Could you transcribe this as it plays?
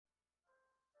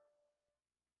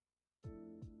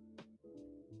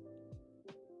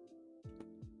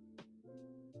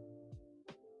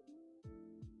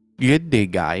Good day,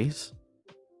 guys.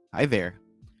 Hi there.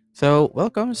 So,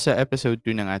 welcome sa episode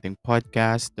 2 ng ating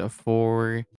podcast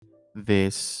for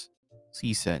this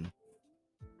season.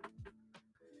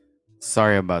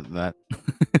 Sorry about that.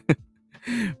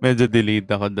 Medyo delayed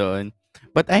ako doon.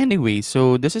 But anyway,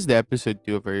 so this is the episode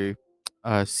 2 of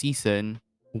our season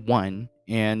 1,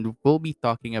 and we'll be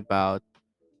talking about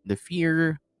the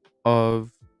fear of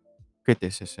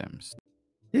criticisms.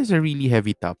 This is a really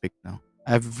heavy topic now.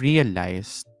 I've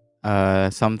realized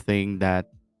something that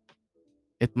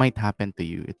it might happen to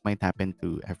you. It might happen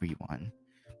to everyone.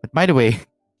 But by the way,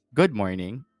 good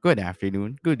morning, good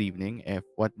afternoon, good evening. If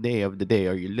what day of the day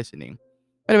are you listening?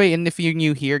 By the way, and if you're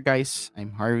new here, guys,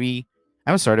 I'm Harvey.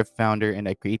 I'm a startup founder and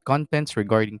I create contents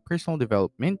regarding personal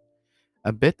development, a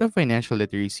bit of financial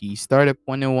literacy, startup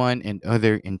 101, and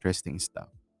other interesting stuff.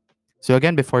 So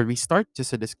again, before we start, just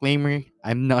a disclaimer,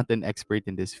 I'm not an expert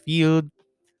in this field.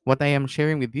 What I am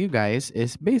sharing with you guys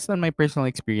is based on my personal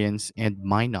experience and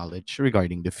my knowledge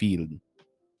regarding the field.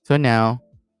 So now,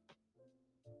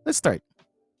 let's start.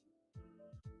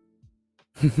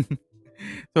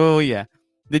 So yeah,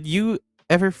 did you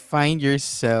ever find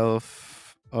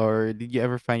yourself or did you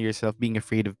ever find yourself being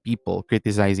afraid of people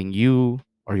criticizing you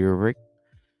or your work?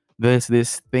 Does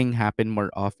this thing happen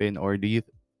more often or do you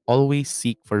always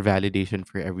seek for validation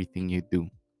for everything you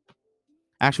do?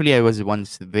 Actually, I was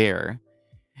once there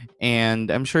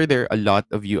and I'm sure there are a lot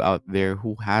of you out there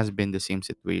who has been the same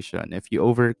situation. If you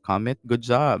overcome it, good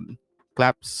job.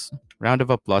 Claps, round of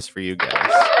applause for you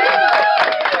guys.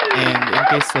 And in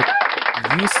case that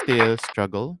you still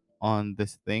struggle on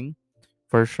this thing,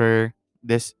 for sure,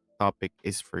 this topic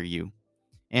is for you.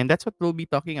 And that's what we'll be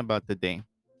talking about today.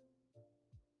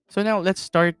 So now let's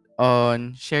start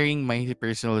on sharing my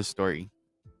personal story.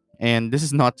 And this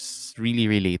is not really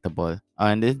relatable.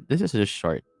 And this is just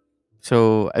short.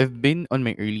 So I've been on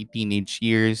my early teenage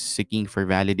years seeking for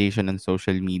validation on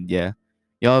social media.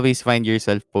 You always find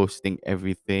yourself posting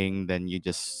everything, then you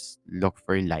just look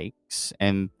for likes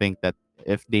and think that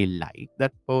if they like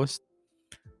that post,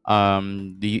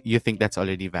 you think that's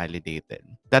already validated.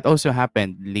 That also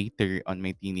happened later on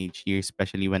my teenage years,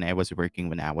 especially when I was working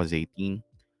when I was 18.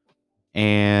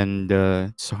 And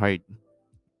it's hard.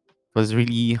 It was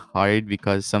really hard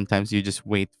because sometimes you just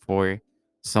wait for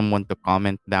someone to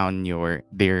comment down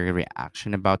their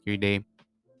reaction about your day.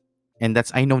 And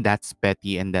that's I know that's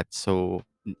petty and that's so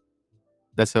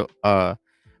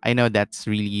I know that's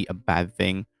really a bad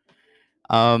thing.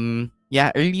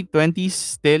 Yeah, early 20s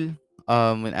still,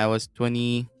 when I was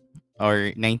 20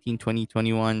 or 19, 20,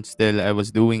 21, still I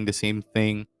was doing the same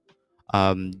thing.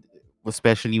 Um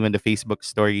Especially when the Facebook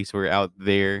stories were out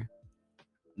there.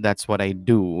 That's what I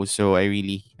do. So I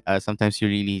really sometimes you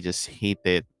really just hate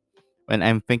it. When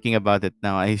I'm thinking about it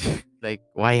now, I like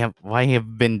why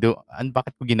have been do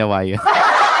bakit ko ginawa yun?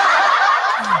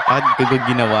 Bakit ko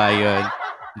ginawa yun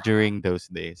during those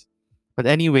days? But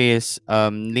anyways,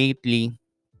 lately,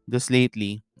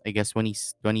 I guess when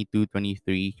he's 22,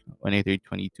 23, when I turned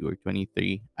 22 or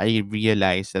 23, I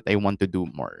realized that I want to do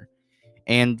more.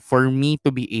 And for me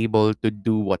to be able to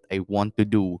do what I want to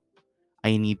do,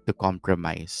 I need to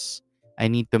compromise. I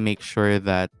need to make sure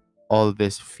that all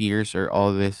these fears or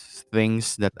all these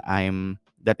things that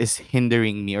is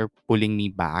hindering me or pulling me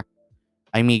back,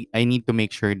 I need to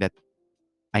make sure that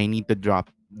I need to drop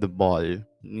the ball. I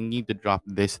need to drop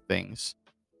these things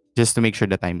just to make sure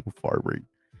that I move forward.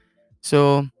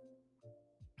 So,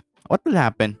 what will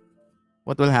happen?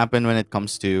 What will happen when it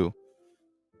comes to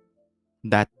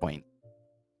that point?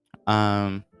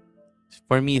 Um,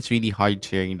 for me, it's really hard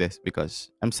sharing this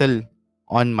because I'm still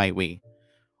on my way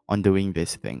on doing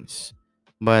these things,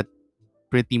 but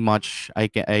pretty much I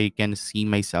can see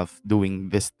myself doing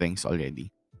these things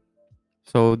already.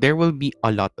 So there will be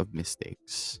a lot of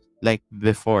mistakes. Like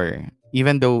before,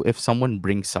 even though if someone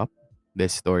brings up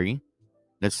this story,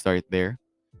 let's start there.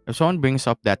 If someone brings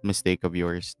up that mistake of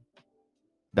yours,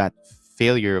 that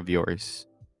failure of yours,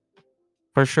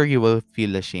 for sure you will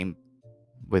feel ashamed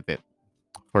with it,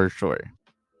 for sure.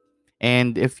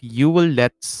 And if you will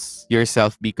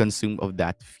yourself be consumed of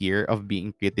that fear of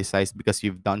being criticized because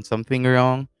you've done something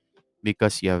wrong,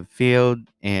 because you have failed,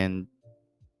 and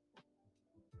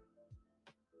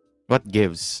what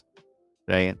gives,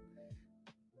 right?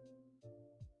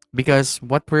 Because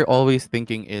what we're always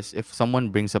thinking is if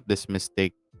someone brings up this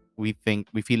mistake, we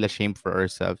feel ashamed for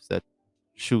ourselves that,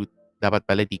 shoot, dapat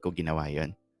pala di ko ginawa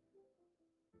yun.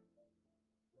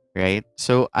 Right?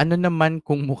 So, ano naman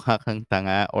kung mukha kang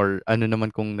tanga or ano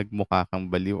naman kung nagmukha kang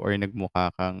baliw or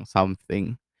nagmukha kang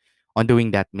something on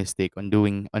doing that mistake, on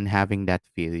having that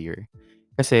failure.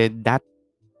 Kasi that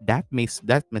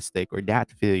mistake or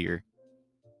that failure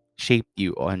shaped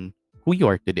you on who you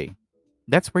are today.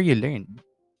 That's where you learn.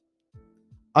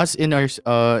 Us in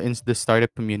in the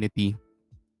startup community,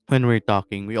 when we're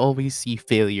talking, we always see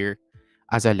failure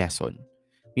as a lesson.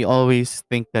 We always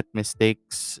think that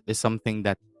mistakes is something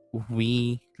that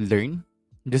we learn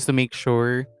just to make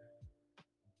sure.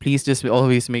 Please just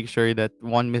always make sure that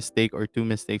one mistake or two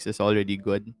mistakes is already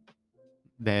good.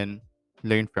 Then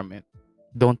learn from it.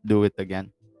 Don't do it again.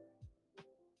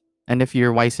 And if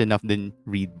you're wise enough, then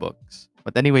read books.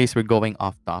 But anyways, we're going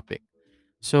off topic.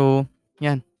 So,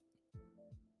 yan.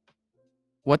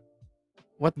 What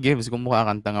what gives kung mukha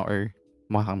kang tanga or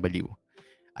mukha kang baliw?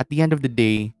 At the end of the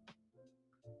day,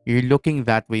 you're looking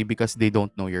that way because they don't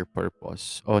know your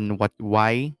purpose on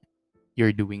why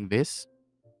you're doing this.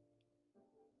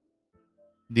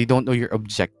 They don't know your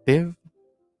objective,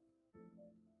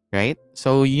 right?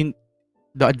 So the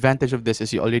advantage of this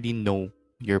is you already know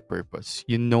your purpose.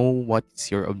 You know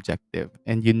what's your objective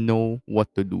and you know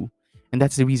what to do. And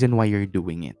that's the reason why you're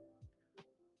doing it.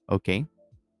 Okay?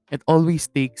 It always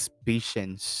takes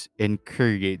patience and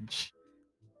courage.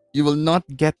 You will not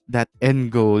get that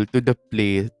end goal to the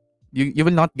place. You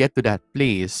will not get to that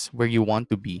place where you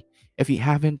want to be if you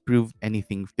haven't proved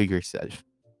anything to yourself.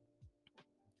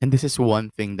 And this is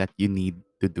one thing that you need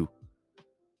to do,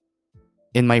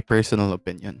 in my personal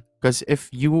opinion. Because if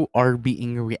you are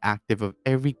being reactive of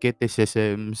every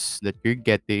criticisms that you're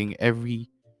getting,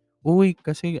 uy,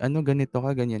 kasi ano, ganito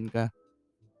ka, ganyan ka,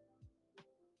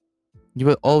 you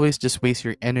will always just waste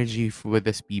your energy with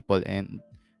these people and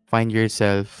find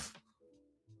yourself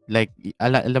like,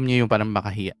 alam niyo yung parang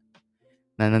makahiya.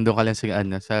 Na nandun ka lang sa,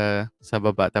 ano, sa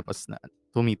baba tapos na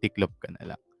tumitiklop ka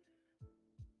na lang.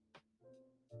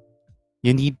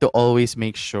 You need to always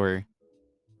make sure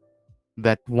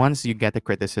that once you get a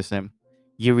criticism,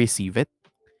 you receive it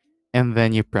and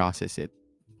then you process it.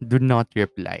 Do not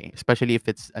reply, especially if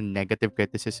it's a negative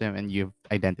criticism and you've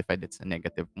identified it's a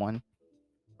negative one.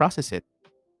 Process it.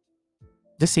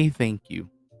 Just say thank you.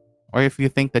 Or if you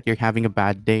think that you're having a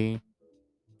bad day,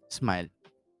 smile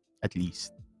at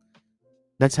least.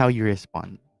 That's how you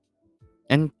respond.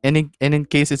 And in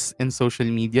case it's in social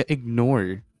media,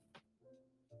 ignore.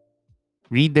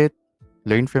 Read it,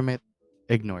 learn from it,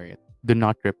 ignore it. Do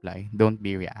not reply. Don't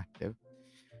be reactive.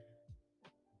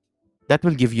 That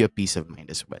will give you a peace of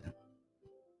mind as well.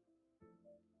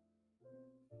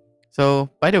 So,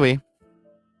 by the way,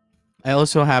 I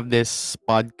also have this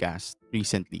podcast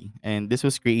recently, and this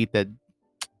was created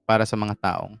para sa mga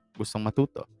taong gustong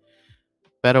matuto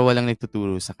pero walang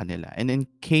nagtuturo sa kanila. And in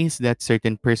case that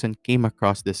certain person came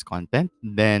across this content,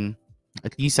 then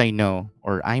at least I know,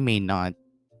 or I may not,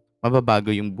 mababago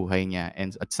yung buhay niya,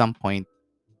 and at some point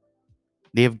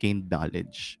they have gained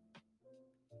knowledge.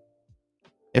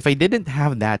 If I didn't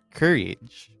have that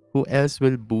courage, who else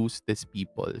will boost these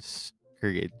people's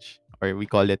courage? Or we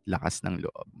call it lakas ng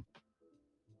loob.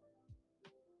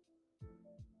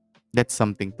 That's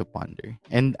something to ponder.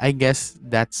 And I guess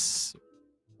that's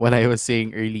what I was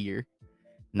saying earlier,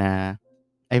 na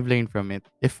I've learned from it.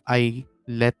 If I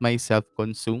let myself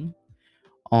consume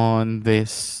on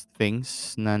these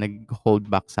things na nag-hold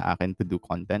back sa akin to do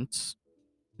contents,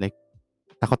 like,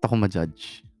 takot ako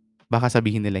ma-judge. Baka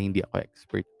sabihin nila hindi ako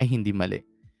expert. Ay, hindi, mali.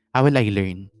 How will I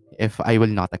learn if I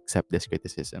will not accept these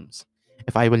criticisms?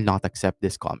 If I will not accept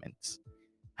these comments?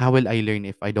 How will I learn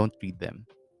if I don't read them?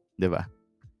 Diba?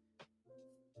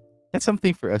 That's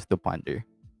something for us to ponder.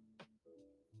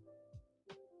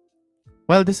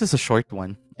 Well, this is a short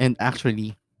one. And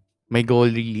actually, my goal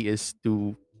really is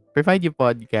to provide you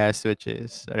podcast which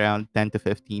is around 10 to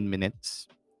 15 minutes.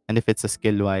 And if it's a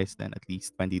skill wise, then at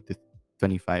least 20 to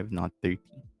 25, not 30.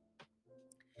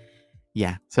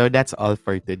 Yeah, so that's all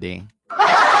for today.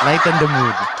 Lighten the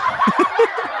mood.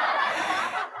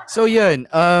 So yun,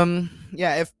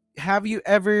 yeah, if have you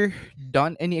ever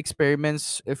done any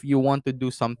experiments if you want to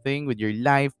do something with your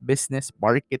life, business,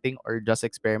 marketing, or just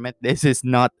experiment? This is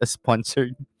not a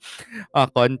sponsored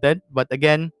content, but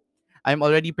again, I'm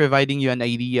already providing you an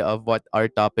idea of what our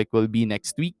topic will be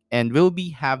next week, and we'll be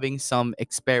having some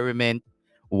experiment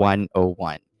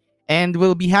 101. And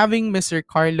we'll be having Mr.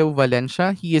 Carlo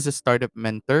Valencia. He is a startup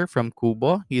mentor from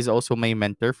Kubo. He is also my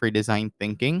mentor for design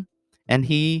thinking. And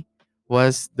he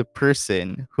was the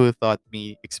person who taught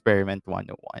me Experiment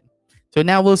 101. So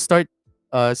now we'll start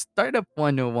Startup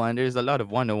 101. There's a lot of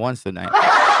 101s tonight.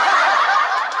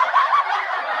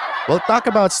 We'll talk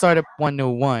about Startup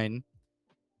 101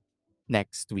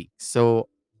 next week. So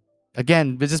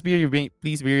again, but just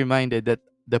please be reminded that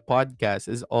the podcast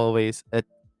is always at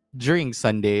during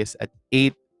Sundays at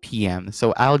 8 p.m.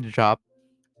 So I'll drop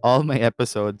all my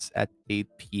episodes at 8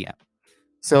 p.m.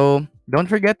 So Don't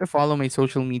forget to follow my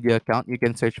social media account. You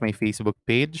can search my Facebook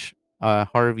page,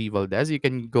 Harvey Valdez. You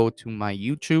can go to my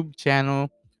YouTube channel,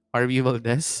 Harvey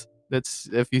Valdez. That's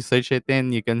if you search it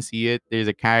in, you can see it. There's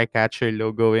a caricature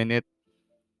logo in it.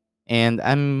 And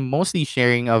I'm mostly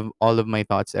sharing of all of my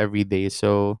thoughts every day.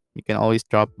 So you can always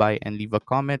drop by and leave a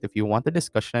comment if you want a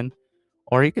discussion,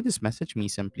 or you can just message me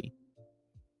simply.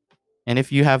 And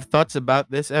if you have thoughts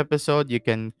about this episode, you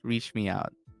can reach me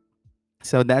out.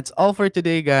 So that's all for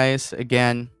today, guys.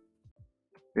 Again,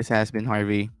 this has been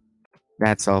Harvey.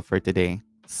 That's all for today.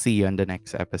 See you on the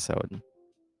next episode.